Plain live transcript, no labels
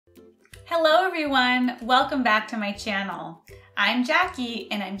Hello everyone, welcome back to my channel. I'm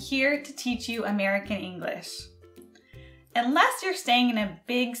Jackie and I'm here to teach you American English. Unless you're staying in a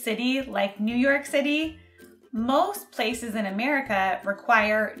big city like New York City, most places in America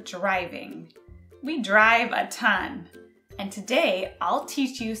require driving. We drive a ton. And today I'll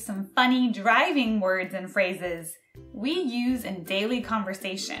teach you some funny driving words and phrases we use in daily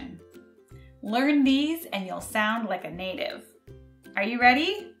conversation. Learn these and you'll sound like a native. Are you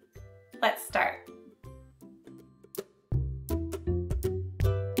ready? Let's start.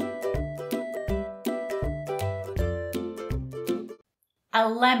 A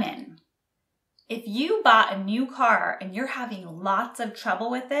lemon. If you bought a new car and you're having lots of trouble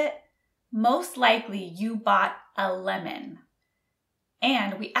with it, most likely you bought a lemon.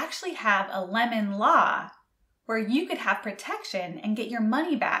 And we actually have a lemon law where you could have protection and get your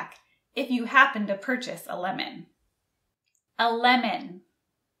money back if you happen to purchase a lemon. A lemon.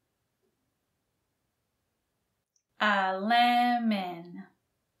 A lemon.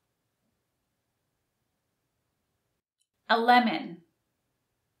 A lemon.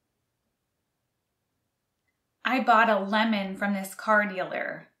 I bought a lemon from this car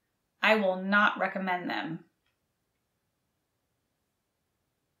dealer. I will not recommend them.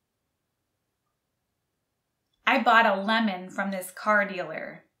 I bought a lemon from this car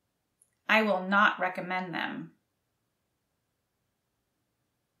dealer. I will not recommend them.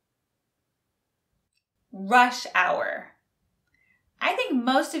 Rush hour. I think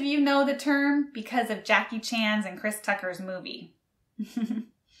most of you know the term because of Jackie Chan's and Chris Tucker's movie.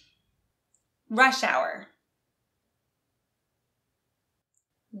 Rush hour.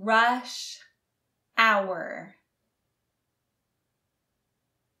 Rush hour.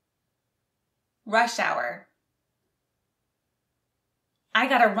 Rush hour. I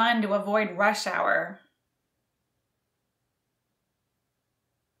gotta run to avoid rush hour.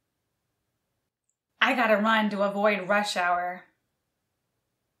 I gotta run to avoid rush hour.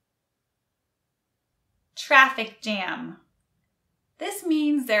 Traffic jam. This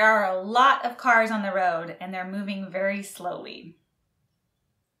means there are a lot of cars on the road and they're moving very slowly.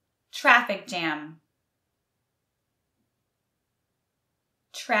 Traffic jam.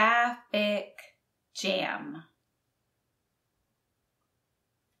 Traffic jam.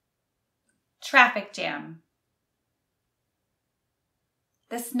 Traffic jam.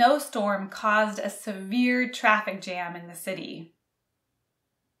 The snowstorm caused a severe traffic jam in the city.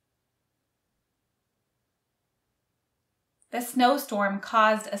 The snowstorm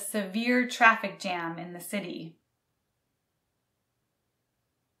caused a severe traffic jam in the city.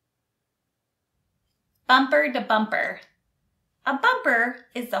 Bumper to bumper. A bumper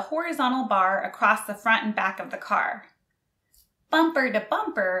is the horizontal bar across the front and back of the car. Bumper to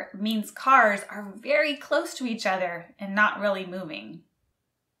bumper means cars are very close to each other and not really moving.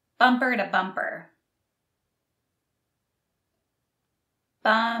 Bumper to bumper.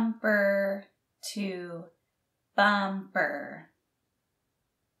 Bumper to bumper.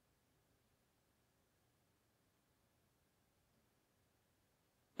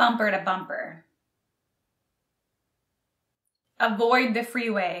 Bumper to bumper. Avoid the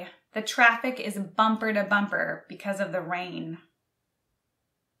freeway. The traffic is bumper to bumper because of the rain.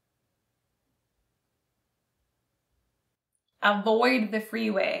 Avoid the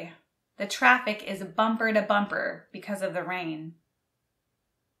freeway. The traffic is bumper to bumper because of the rain.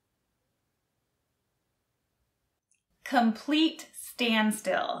 Complete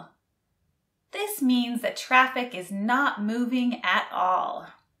standstill. This means that traffic is not moving at all.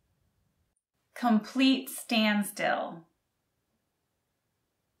 Complete standstill.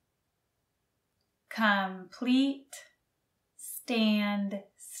 Complete standstill.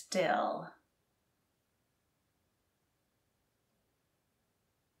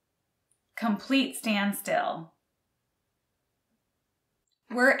 Complete standstill.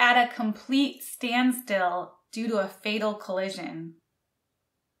 We're at a complete standstill due to a fatal collision.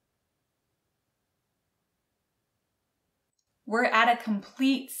 We're at a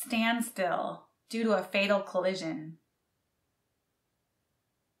complete standstill due to a fatal collision.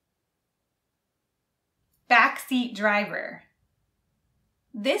 Backseat driver.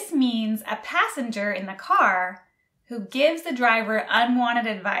 This means a passenger in the car who gives the driver unwanted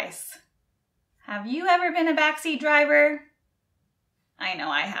advice. Have you ever been a backseat driver? I know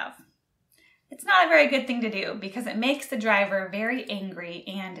I have. It's not a very good thing to do because it makes the driver very angry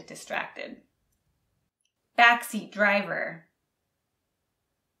and distracted. Backseat driver.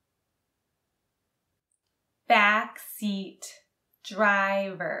 Backseat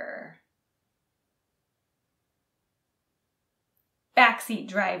driver. Backseat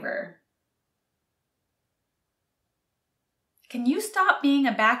driver. Can you stop being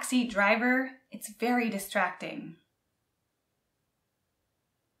a backseat driver? It's very distracting.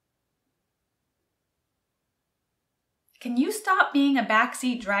 Can you stop being a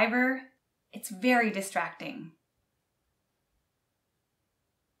backseat driver? It's very distracting.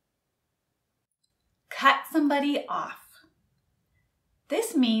 Cut somebody off.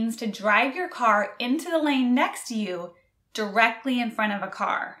 This means to drive your car into the lane next to you directly in front of a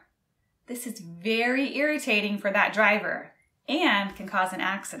car. This is very irritating for that driver and can cause an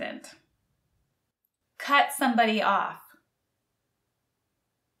accident. Cut somebody off.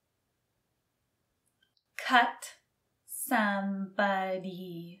 Cut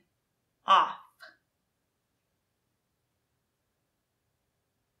somebody off.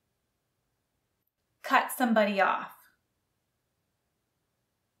 Cut somebody off.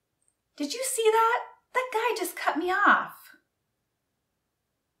 Did you see that? That guy just cut me off.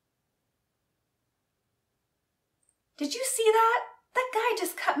 Did you see that? That guy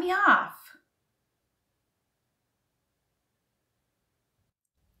just cut me off.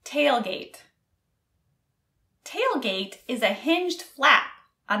 Tailgate. Tailgate is a hinged flap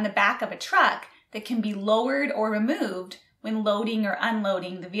on the back of a truck that can be lowered or removed when loading or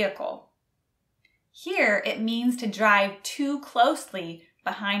unloading the vehicle. Here, it means to drive too closely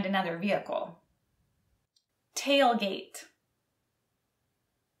behind another vehicle. Tailgate.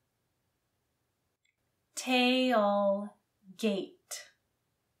 Tailgate.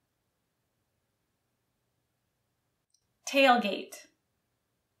 Tailgate.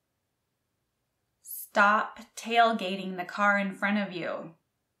 Stop tailgating the car in front of you.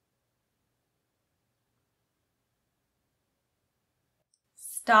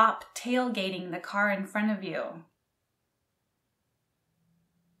 Stop tailgating the car in front of you.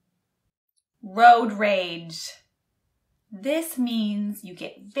 Road rage. This means you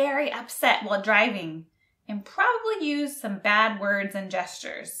get very upset while driving and probably use some bad words and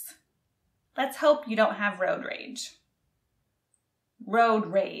gestures. Let's hope you don't have road rage. Road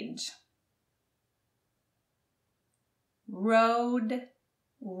rage. Road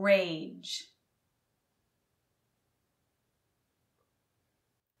rage.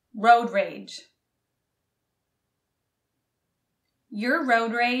 Road rage. Your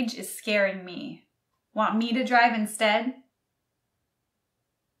road rage is scaring me. Want me to drive instead?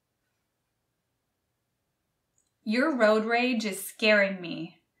 Your road rage is scaring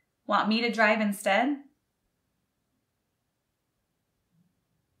me. Want me to drive instead?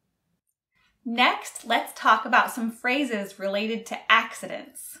 Next, let's talk about some phrases related to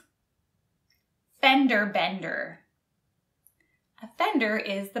accidents. Fender bender. A fender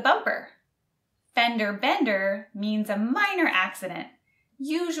is the bumper. Fender bender means a minor accident,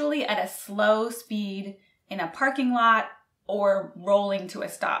 usually at a slow speed in a parking lot or rolling to a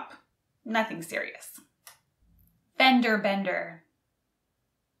stop. Nothing serious. Fender bender.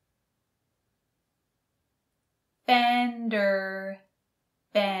 Fender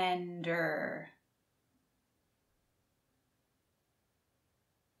bender.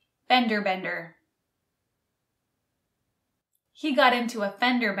 Fender bender. He got into a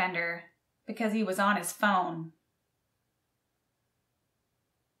fender bender because he was on his phone.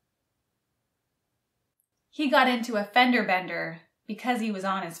 He got into a fender bender because he was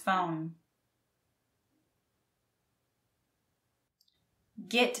on his phone.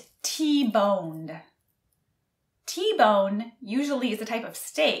 Get T-boned. T-bone usually is a type of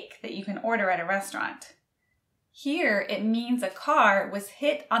steak that you can order at a restaurant. Here it means a car was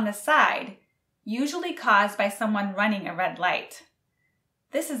hit on the side, usually caused by someone running a red light.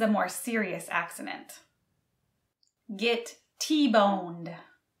 This is a more serious accident. Get T-boned.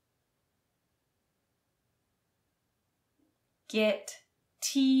 Get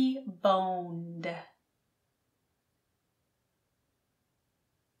T-boned.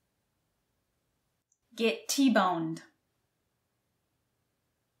 Get T-boned.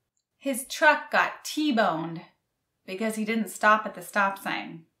 His truck got T-boned because he didn't stop at the stop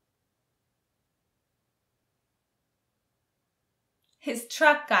sign. His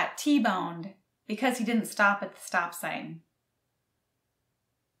truck got T-boned because he didn't stop at the stop sign.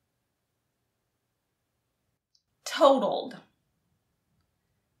 Totaled.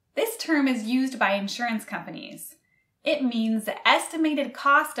 This term is used by insurance companies. It means the estimated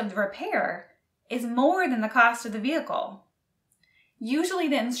cost of the repair is more than the cost of the vehicle. Usually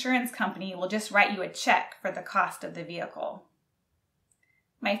the insurance company will just write you a check for the cost of the vehicle.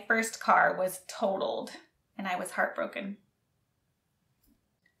 My first car was totaled and I was heartbroken.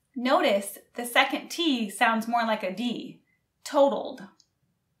 Notice the second T sounds more like a D. Totaled.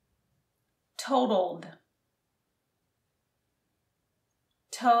 Totaled.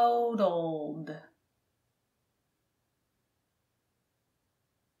 Totaled.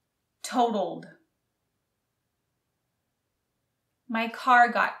 totaled. My car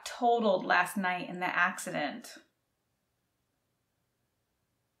got totaled last night in the accident.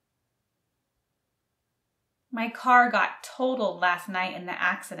 My car got totaled last night in the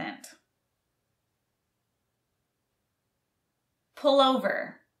accident. Pull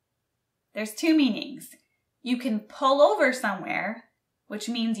over. There's two meanings. You can pull over somewhere, which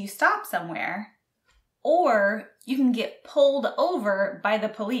means you stop somewhere, or you can get pulled over by the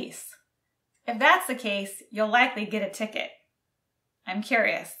police. If that's the case, you'll likely get a ticket. I'm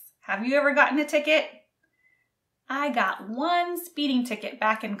curious, have you ever gotten a ticket? I got one speeding ticket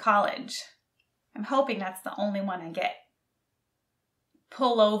back in college. I'm hoping that's the only one I get.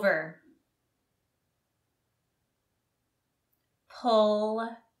 Pull over. Pull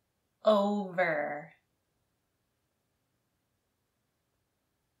over.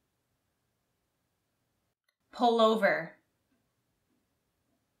 Pull over.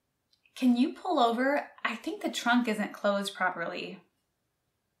 Can you pull over? I think the trunk isn't closed properly.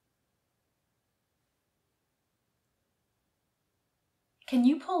 Can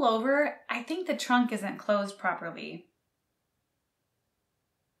you pull over? I think the trunk isn't closed properly.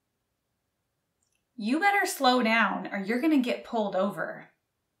 You better slow down or you're going to get pulled over.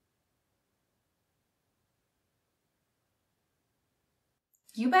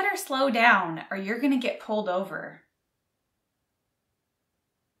 You better slow down or you're going to get pulled over.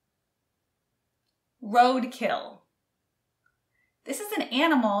 Roadkill. This is an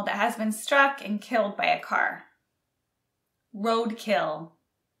animal that has been struck and killed by a car. Roadkill.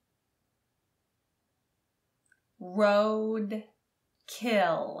 Roadkill.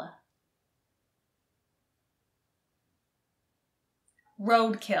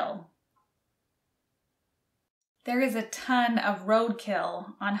 Roadkill. There is a ton of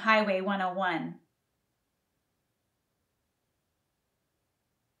roadkill on Highway 101.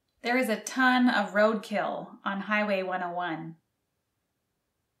 There is a ton of roadkill on Highway 101.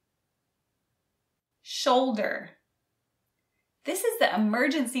 Shoulder. This is the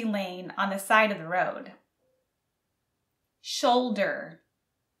emergency lane on the side of the road. Shoulder.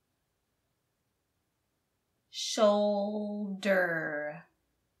 Shoulder.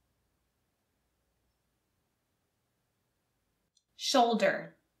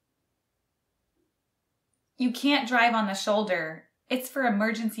 Shoulder. You can't drive on the shoulder. It's for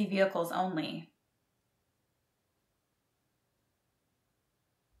emergency vehicles only.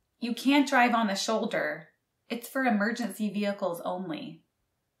 You can't drive on the shoulder. It's for emergency vehicles only.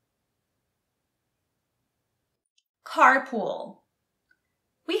 Carpool.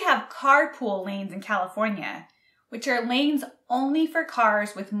 We have carpool lanes in California, which are lanes only for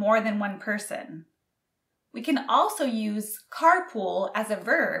cars with more than one person. We can also use carpool as a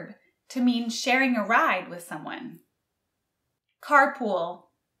verb to mean sharing a ride with someone. Carpool.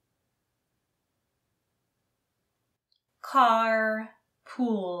 Carpool.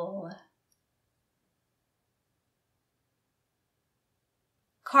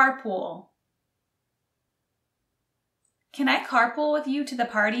 Carpool. Can I carpool with you to the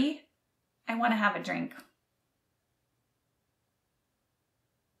party? I want to have a drink.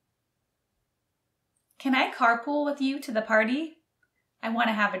 Can I carpool with you to the party? I want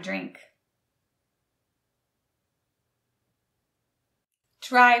to have a drink.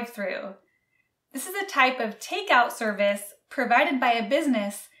 Drive-through. This is a type of takeout service provided by a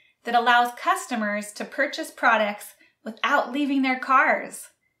business that allows customers to purchase products without leaving their cars.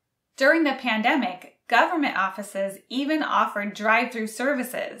 During the pandemic, government offices even offered drive-through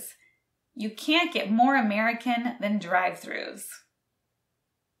services. You can't get more American than drive-throughs.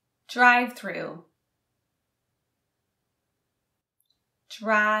 Drive-through.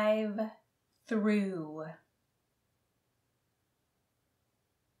 Drive-through.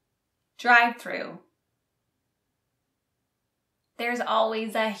 Drive-through. There's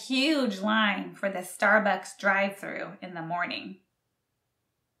always a huge line for the Starbucks drive-through in the morning.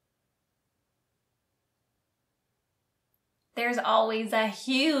 There's always a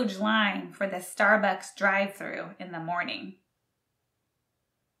huge line for the Starbucks drive-through in the morning.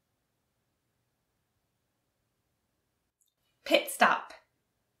 Pit stop.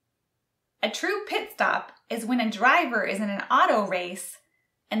 A true pit stop is when a driver is in an auto race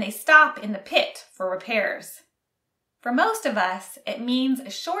and they stop in the pit for repairs. For most of us, it means a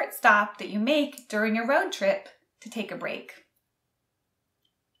short stop that you make during a road trip to take a break.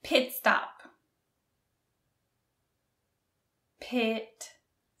 Pit stop. Pit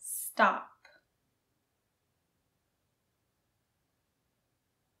stop.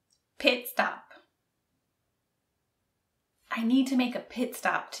 Pit stop. I need to make a pit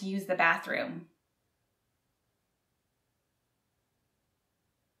stop to use the bathroom.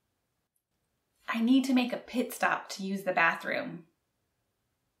 I need to make a pit stop to use the bathroom.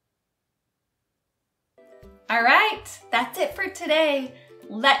 All right, that's it for today.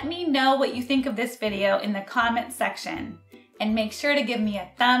 Let me know what you think of this video in the comments section. And make sure to give me a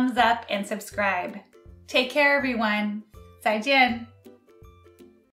thumbs up and subscribe. Take care, everyone. 再见.